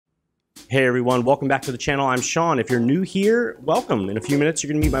Hey everyone, welcome back to the channel. I'm Sean. If you're new here, welcome. In a few minutes,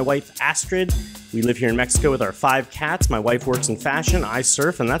 you're gonna meet my wife, Astrid. We live here in Mexico with our 5 cats. My wife works in fashion, I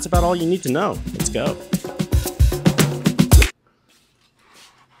surf, and that's about all you need to know. Let's go.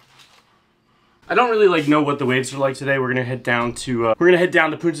 I don't really know what the waves are like today. We're gonna head down to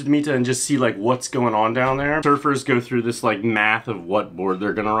Punta de Mita and just see what's going on down there. Surfers go through this math of what board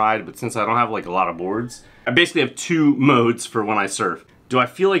they're gonna ride, but since I don't have a lot of boards, I basically have 2 modes for when I surf. Do I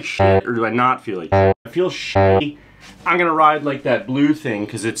feel like shit or do I not feel like shit? I feel shitty. I'm gonna ride that blue thing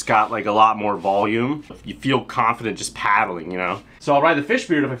because it's got a lot more volume. You feel confident just paddling, you know? So I'll ride the fish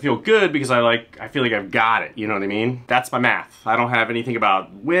beard if I feel good because I feel like I've got it, you know what I mean? That's my math. I don't have anything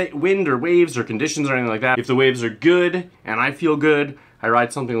about wind or waves or conditions or anything like that. If the waves are good and I feel good, I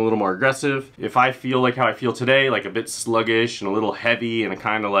ride something a little more aggressive. If I feel like how I feel today, a bit sluggish and a little heavy and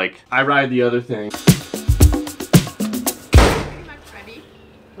kind of I ride the other thing.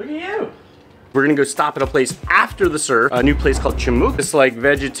 Look at you! We're gonna go stop at a place after the surf, a new place called Chumuk. It's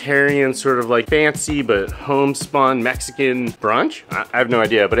vegetarian, sort of fancy but homespun Mexican brunch. I have no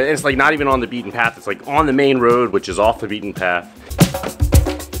idea, but it's not even on the beaten path. It's on the main road, which is off the beaten path.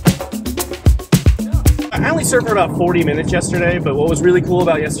 I only surfed for about 40 minutes yesterday, but what was really cool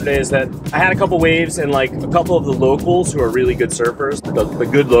about yesterday is that I had a couple waves and a couple of the locals who are really good surfers, the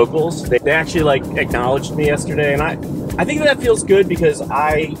good locals, they actually acknowledged me yesterday, and I think that feels good because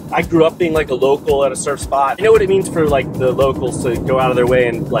I grew up being a local at a surf spot. You know what it means for the locals to go out of their way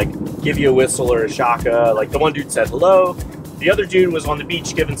and give you a whistle or a shaka. The one dude said hello. The other dude was on the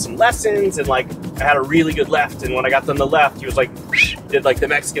beach giving some lessons, and I had a really good left, and when I got to the left, he was did the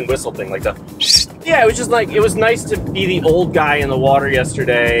Mexican whistle thing, yeah, it was just it was nice to be the old guy in the water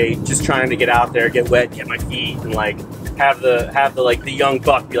yesterday, just trying to get out there, get wet, get my feet, and have the young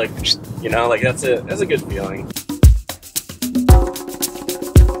buck be you know, that's a good feeling.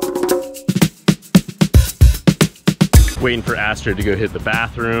 Waiting for Astrid to go hit the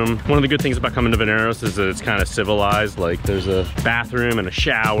bathroom. One of the good things about coming to Veneros is that it's kind of civilized. There's a bathroom and a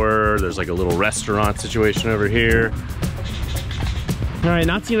shower. There's a little restaurant situation over here. All right,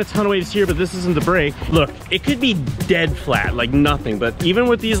 not seeing a ton of waves here, but this isn't the break. Look, it could be dead flat, nothing, but even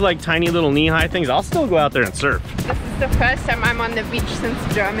with these tiny little knee-high things, I'll still go out there and surf. This is the first time I'm on the beach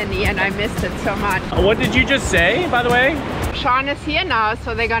since Germany, and I missed it so much. What did you just say, by the way? Sean is here now,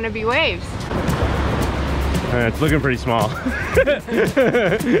 so they're gonna be waves. It's looking pretty small.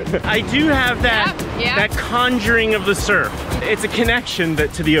 I do have that conjuring of the surf. It's a connection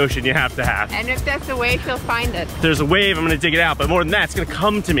to the ocean you have to have. And if there's a wave, you'll find it. If there's a wave, I'm gonna dig it out, but more than that, it's gonna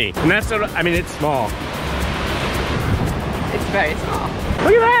come to me. And that's what, I mean, it's small. It's very small.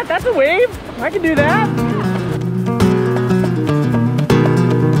 Look at that, that's a wave. I can do that.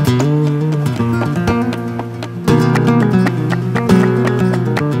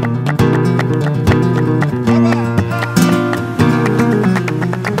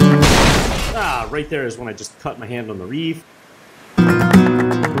 Right there is when I just cut my hand on the reef.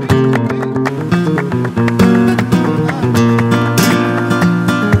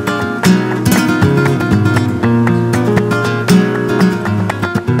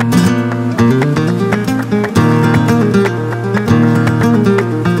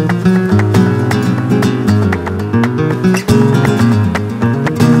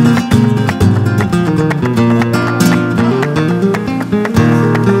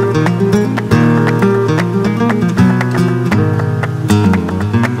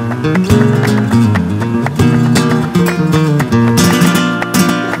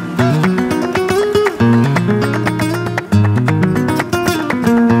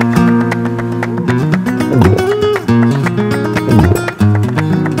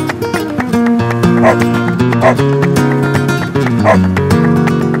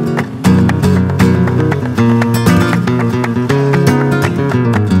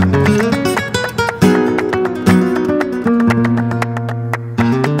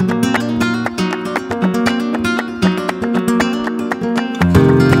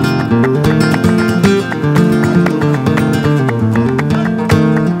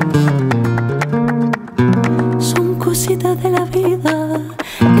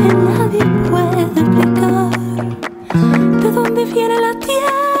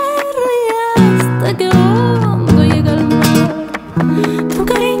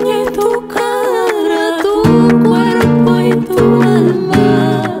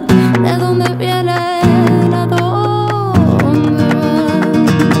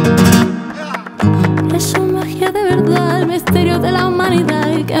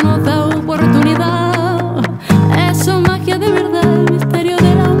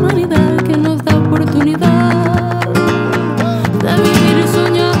 de vivir y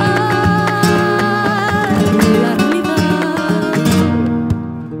soñar.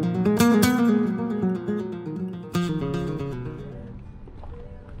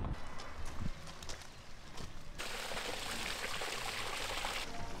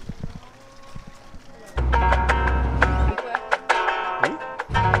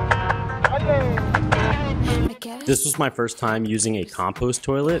 This was my first time using a compost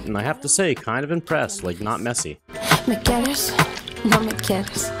toilet, and I have to say, kind of impressed, like not messy. ¿Me quieres? No me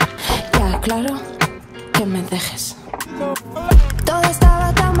quieres. Ya, claro que me dejes. Todo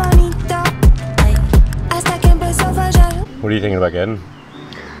estaba tan bonito hasta que empezó a fallar. What are you thinking about getting?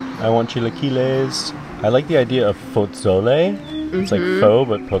 I want chilaquiles. I like the idea of pozole. It's like pho,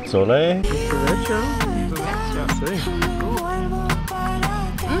 but pozole.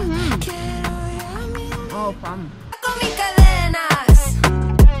 Oh, fun.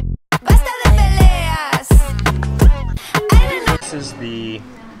 This is the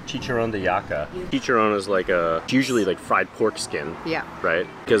chicharron de yaca. Chicharron is like usually like fried pork skin. Yeah. Right?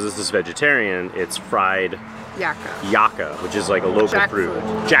 Because this is vegetarian, it's fried Yaca. which is like a local fruit.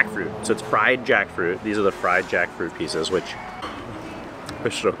 Jackfruit. Jackfruit. So it's fried jackfruit. These are the fried jackfruit pieces, which are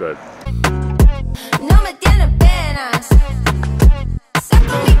so good. No me tiene penas.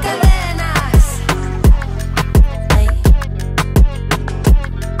 Saco mis cadenas.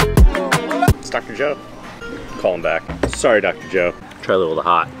 It's Dr. Joe. Call him back. Sorry, Dr. Joe. Try a little of the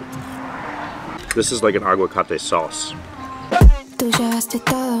hot. This is like an aguacate sauce. Tú llevaste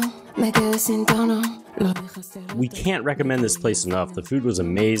todo, me quedé sin tono. We can't recommend this place enough. The food was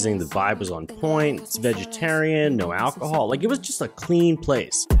amazing, the vibe was on point, it's vegetarian, no alcohol. Like, it was just a clean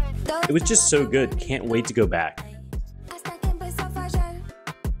place. It was just so good, can't wait to go back.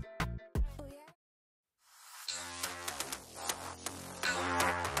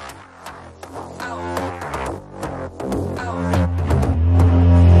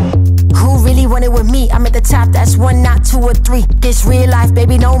 Want it with me, I'm at the top, that's 1, not 2 or 3. This real life,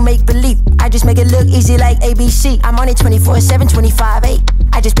 baby, no make believe. I just make it look easy like ABC. I'm on it 24/7, 25/8.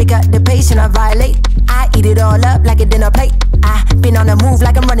 I just pick up the pace and I violate. I eat it all up like a dinner plate. I been on the move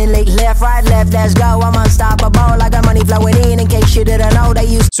like I'm running late. Left, right, left, let's go. I'm unstoppable. I got money flowing in case you didn't know they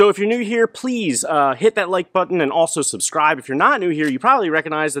used. So if you're new here, please hit that like button and also subscribe. If you're not new here, you probably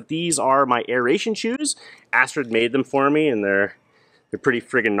recognize that these are my aeration shoes. Astrid made them for me, and they're pretty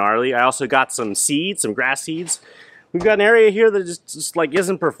friggin' gnarly. I also got some seeds, some grass seeds. We've got an area here that just like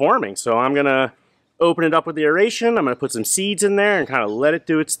isn't performing, so I'm gonna open it up with the aeration. I'm gonna put some seeds in there and kind of let it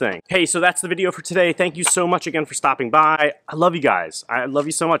do its thing. Hey, so that's the video for today. Thank you so much again for stopping by. I love you guys. I love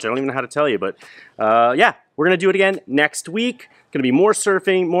you so much. I don't even know how to tell you, but yeah, we're gonna do it again next week. Gonna be more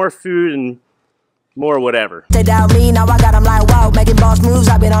surfing, more food, and more whatever. They doubt me, now I got them like wow. Making boss moves,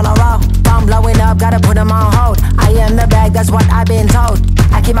 I've been on a roll. I'm blowing up, gotta put them on hold. I am the bag, that's what I've been told.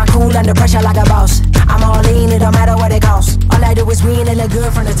 I keep my cool under pressure like a boss. I'm all in, it don't matter what it costs. All I do is win and look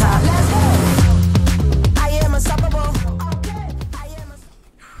good from the top. Let's go.